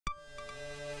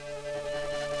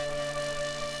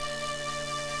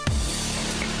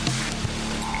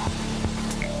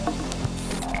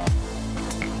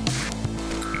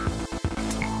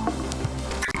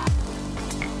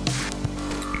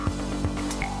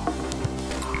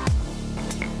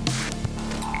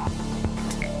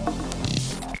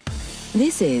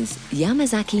This is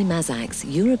Yamazaki Mazak's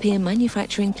European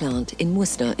manufacturing plant in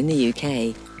Worcester in the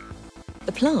UK.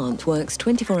 The plant works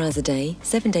 24 hours a day,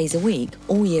 7 days a week,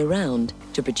 all year round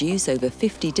to produce over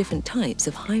 50 different types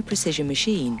of high-precision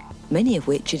machine, many of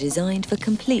which are designed for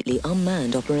completely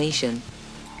unmanned operation.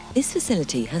 This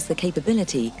facility has the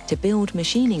capability to build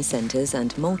machining centres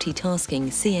and multitasking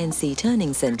CNC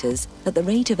turning centres at the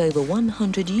rate of over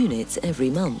 100 units every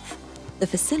month. The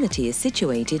facility is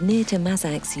situated near to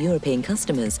Mazak's European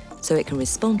customers, so it can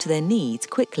respond to their needs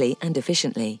quickly and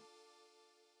efficiently.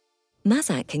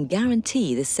 Mazak can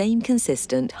guarantee the same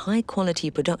consistent,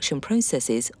 high-quality production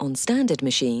processes on standard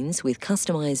machines with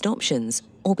customised options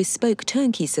or bespoke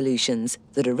turnkey solutions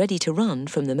that are ready to run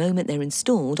from the moment they're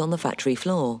installed on the factory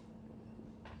floor.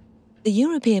 The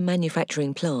European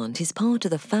manufacturing plant is part of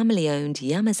the family-owned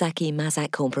Yamazaki Mazak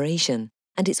Corporation,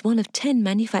 and it's one of 10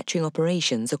 manufacturing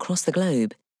operations across the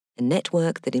globe, a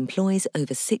network that employs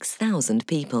over 6,000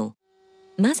 people.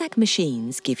 Mazak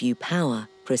machines give you power,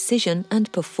 precision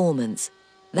and performance.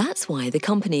 That's why the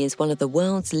company is one of the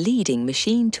world's leading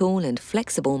machine tool and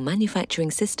flexible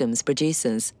manufacturing systems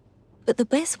producers. But the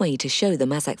best way to show the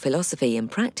Mazak philosophy in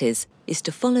practice is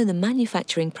to follow the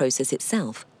manufacturing process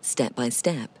itself, step by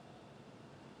step.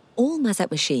 All Mazak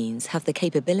machines have the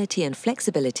capability and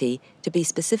flexibility to be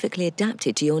specifically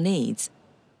adapted to your needs,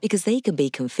 because they can be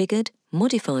configured,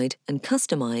 modified and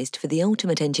customized for the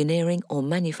ultimate engineering or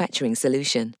manufacturing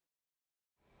solution.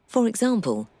 For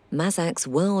example, Mazak's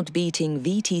world-beating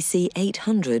VTC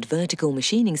 800 vertical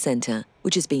machining center,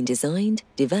 which has been designed,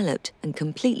 developed and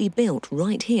completely built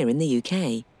right here in the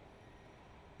UK.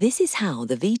 This is how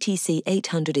the VTC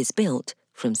 800 is built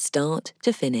from start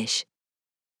to finish.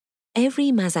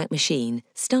 Every Mazak machine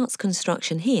starts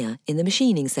construction here in the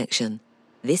machining section.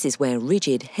 This is where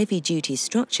rigid, heavy-duty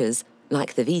structures,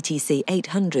 like the VTC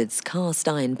 800's cast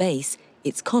iron base,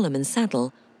 its column and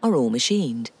saddle, are all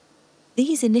machined.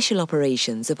 These initial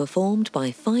operations are performed by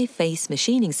 5-face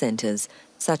machining centres,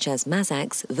 such as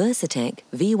Mazak's Versatech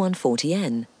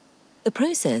V140N. The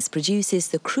process produces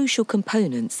the crucial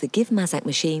components that give Mazak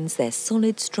machines their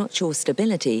solid structural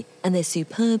stability and their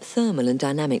superb thermal and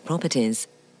dynamic properties.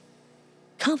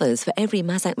 Covers for every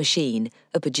Mazak machine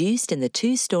are produced in the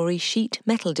 2-storey sheet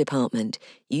metal department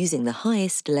using the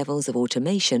highest levels of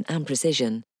automation and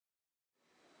precision.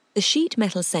 The sheet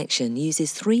metal section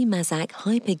uses 3 Mazak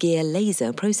hypergear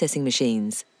laser processing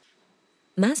machines.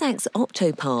 Mazak's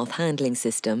Optopath handling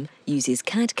system uses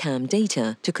CAD/CAM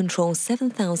data to control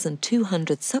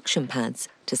 7,200 suction pads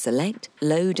to select,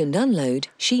 load and unload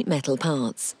sheet metal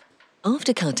parts.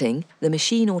 After cutting, the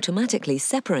machine automatically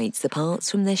separates the parts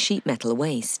from their sheet metal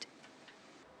waste.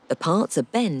 The parts are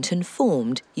bent and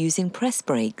formed using press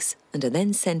brakes and are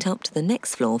then sent up to the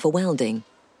next floor for welding.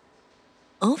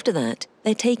 After that,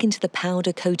 they're taken to the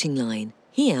powder coating line.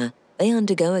 Here, they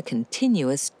undergo a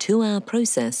continuous 2-hour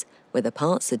process where the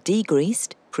parts are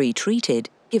degreased, pre-treated,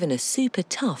 given a super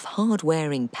tough,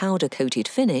 hard-wearing powder-coated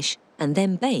finish, and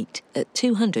then baked at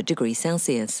 200 degrees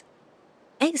Celsius.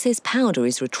 Excess powder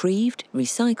is retrieved,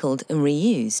 recycled and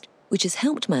reused, which has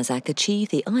helped Mazak achieve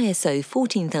the ISO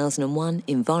 14001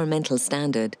 environmental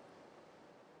standard.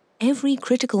 Every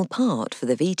critical part for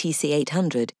the VTC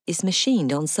 800 is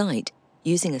machined on site,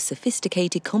 using a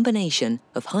sophisticated combination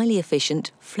of highly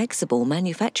efficient, flexible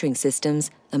manufacturing systems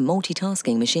and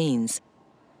multitasking machines.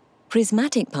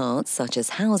 Prismatic parts such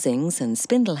as housings and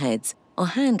spindle heads are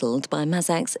handled by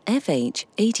Mazak's FH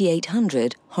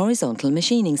 8800 horizontal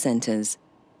machining centres.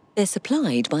 They're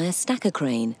supplied by a stacker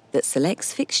crane that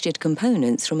selects fixtured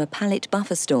components from a pallet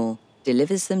buffer store,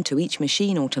 delivers them to each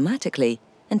machine automatically,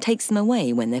 and takes them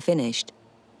away when they're finished.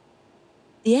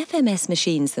 The FMS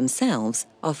machines themselves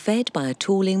are fed by a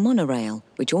tooling monorail,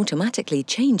 which automatically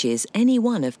changes any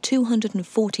one of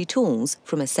 240 tools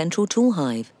from a central tool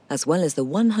hive, as well as the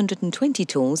 120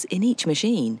 tools in each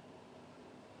machine.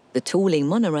 The tooling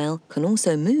monorail can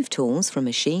also move tools from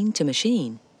machine to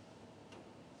machine.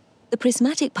 The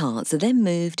prismatic parts are then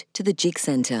moved to the jig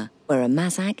centre, where a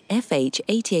Mazak FH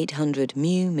 8800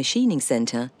 mu machining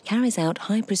centre carries out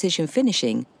high-precision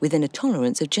finishing within a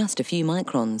tolerance of just a few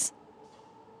microns.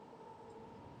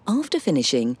 After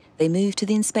finishing, they move to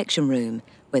the inspection room,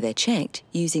 where they're checked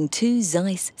using 2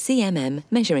 Zeiss CMM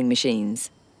measuring machines.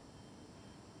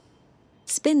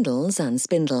 Spindles and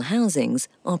spindle housings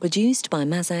are produced by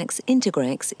Mazak's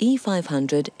Integrex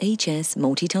E500 HS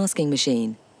multitasking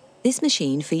machine. This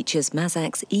machine features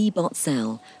Mazak's E-Bot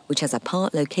cell, which has a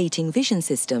part-locating vision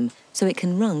system so it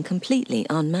can run completely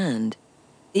unmanned.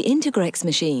 The Integrex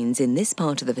machines in this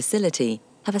part of the facility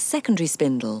have a secondary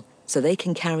spindle, so they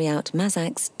can carry out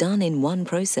Mazak's done-in-one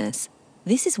process.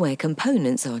 This is where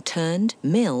components are turned,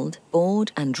 milled,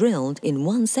 bored and drilled in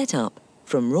one setup,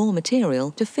 from raw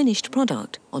material to finished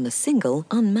product on a single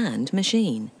unmanned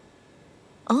machine.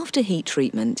 After heat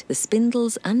treatment, the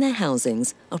spindles and their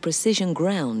housings are precision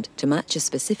ground to match a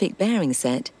specific bearing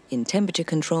set in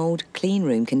temperature-controlled clean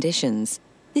room conditions.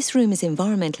 This room is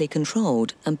environmentally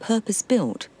controlled and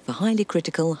purpose-built for highly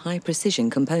critical, high-precision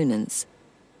components.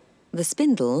 The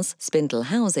spindles, spindle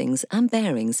housings and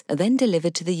bearings are then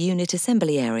delivered to the unit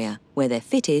assembly area, where they're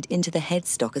fitted into the head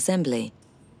stock assembly.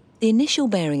 The initial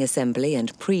bearing assembly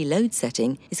and pre-load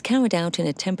setting is carried out in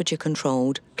a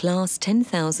temperature-controlled Class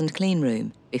 10,000 clean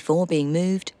room before being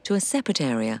moved to a separate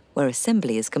area where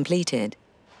assembly is completed.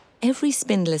 Every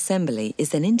spindle assembly is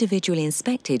then individually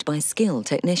inspected by skilled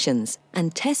technicians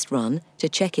and test run to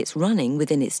check it's running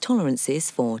within its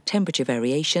tolerances for temperature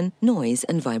variation, noise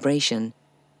and vibration.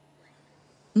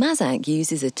 Mazak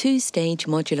uses a two-stage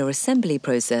modular assembly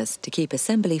process to keep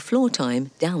assembly floor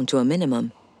time down to a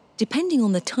minimum. Depending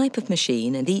on the type of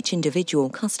machine and each individual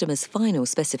customer's final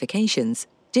specifications,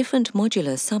 different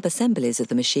modular sub-assemblies of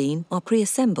the machine are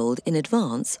pre-assembled in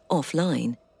advance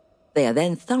offline. They are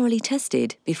then thoroughly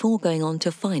tested before going on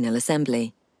to final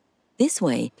assembly. This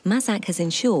way, Mazak has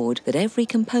ensured that every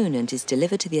component is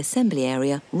delivered to the assembly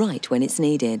area right when it's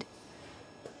needed.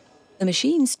 The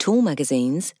machine's tool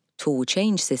magazines, tool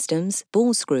change systems,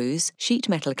 ball screws, sheet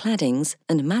metal claddings,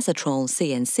 and Mazatrol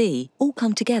CNC all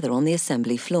come together on the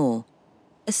assembly floor.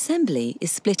 Assembly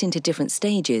is split into different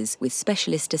stages with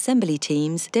specialist assembly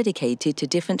teams dedicated to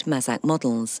different Mazak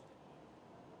models.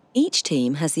 Each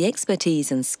team has the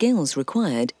expertise and skills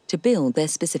required to build their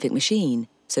specific machine,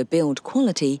 so build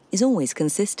quality is always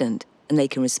consistent and they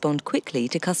can respond quickly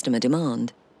to customer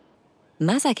demand.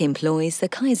 Mazak employs the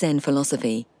Kaizen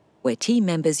philosophy, where team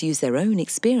members use their own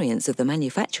experience of the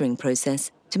manufacturing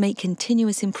process to make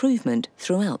continuous improvement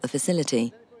throughout the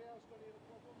facility.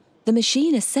 The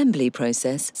machine assembly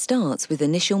process starts with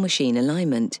initial machine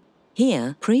alignment.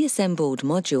 Here, pre-assembled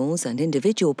modules and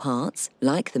individual parts,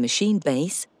 like the machine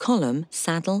base, column,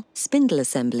 saddle, spindle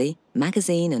assembly,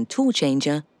 magazine and tool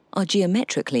changer, are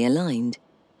geometrically aligned.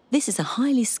 This is a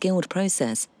highly skilled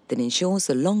process that ensures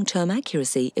the long-term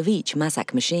accuracy of each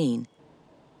Mazak machine.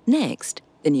 Next,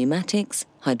 the pneumatics,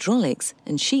 hydraulics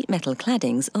and sheet metal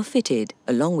claddings are fitted,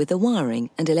 along with the wiring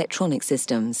and electronic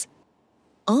systems.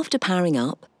 After powering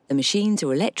up, the machines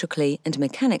are electrically and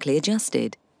mechanically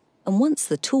adjusted, and once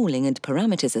the tooling and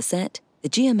parameters are set, the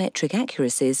geometric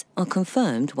accuracies are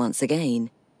confirmed once again.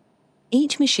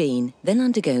 Each machine then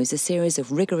undergoes a series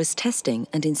of rigorous testing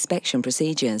and inspection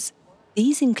procedures.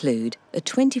 These include a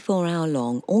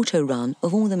 24-hour-long auto-run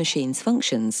of all the machine's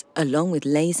functions, along with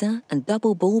laser and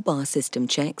double ball bar system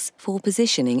checks for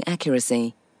positioning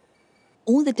accuracy.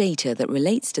 All the data that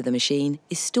relates to the machine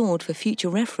is stored for future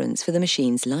reference for the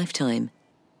machine's lifetime.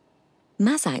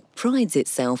 Mazak prides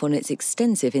itself on its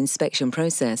extensive inspection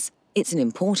process. It's an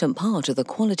important part of the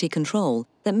quality control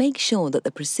that makes sure that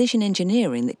the precision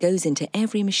engineering that goes into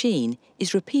every machine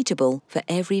is repeatable for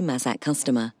every Mazak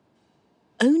customer.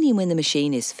 Only when the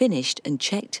machine is finished and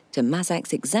checked to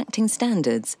Mazak's exacting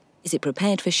standards is it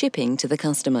prepared for shipping to the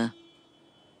customer.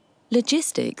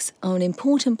 Logistics are an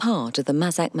important part of the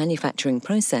Mazak manufacturing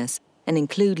process and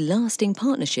include lasting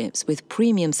partnerships with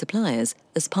premium suppliers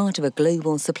as part of a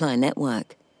global supply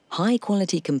network.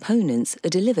 High-quality components are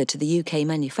delivered to the UK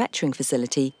manufacturing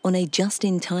facility on a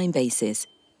just-in-time basis,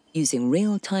 using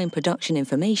real-time production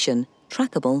information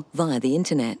trackable via the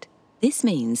internet. This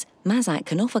means Mazak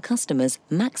can offer customers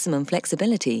maximum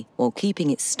flexibility while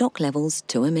keeping its stock levels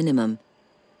to a minimum.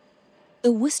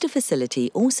 The Worcester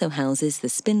facility also houses the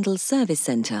Spindle Service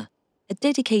Centre, a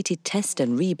dedicated test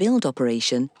and rebuild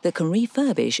operation that can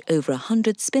refurbish over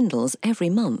 100 spindles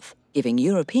every month, giving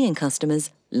European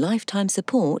customers lifetime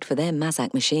support for their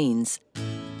Mazak machines.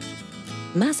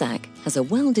 Mazak has a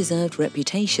well-deserved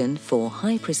reputation for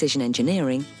high-precision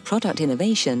engineering, product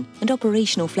innovation and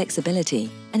operational flexibility,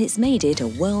 and it's made it a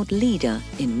world leader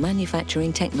in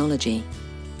manufacturing technology.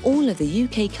 All of the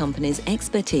UK company's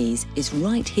expertise is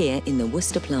right here in the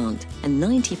Worcester plant, and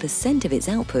 90% of its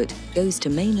output goes to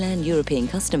mainland European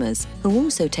customers, who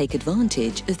also take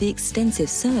advantage of the extensive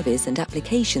service and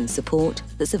application support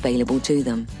that's available to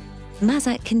them.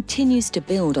 Mazak continues to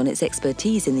build on its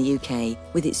expertise in the UK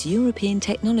with its European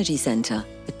Technology Centre,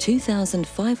 a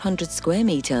 2,500 square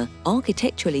metre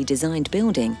architecturally designed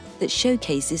building that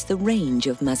showcases the range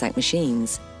of Mazak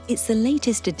machines. It's the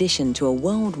latest addition to a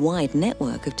worldwide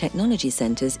network of technology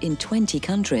centres in 20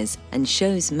 countries and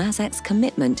shows Mazak's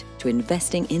commitment to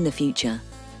investing in the future.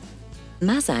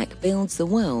 Mazak builds the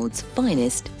world's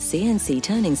finest CNC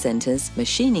turning centres,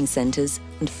 machining centres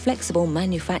and flexible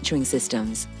manufacturing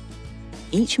systems.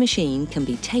 Each machine can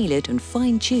be tailored and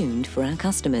fine-tuned for our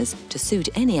customers to suit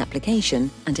any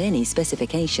application and any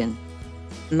specification.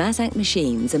 Mazak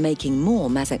machines are making more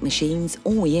Mazak machines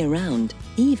all year round,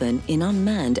 even in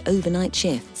unmanned overnight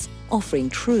shifts, offering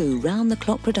true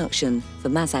round-the-clock production for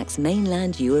Mazak's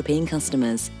mainland European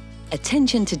customers.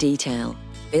 Attention to detail,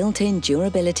 built-in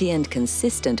durability and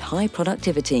consistent high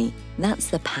productivity. That's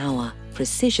the power,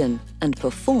 precision and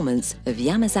performance of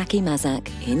Yamazaki Mazak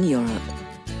in Europe.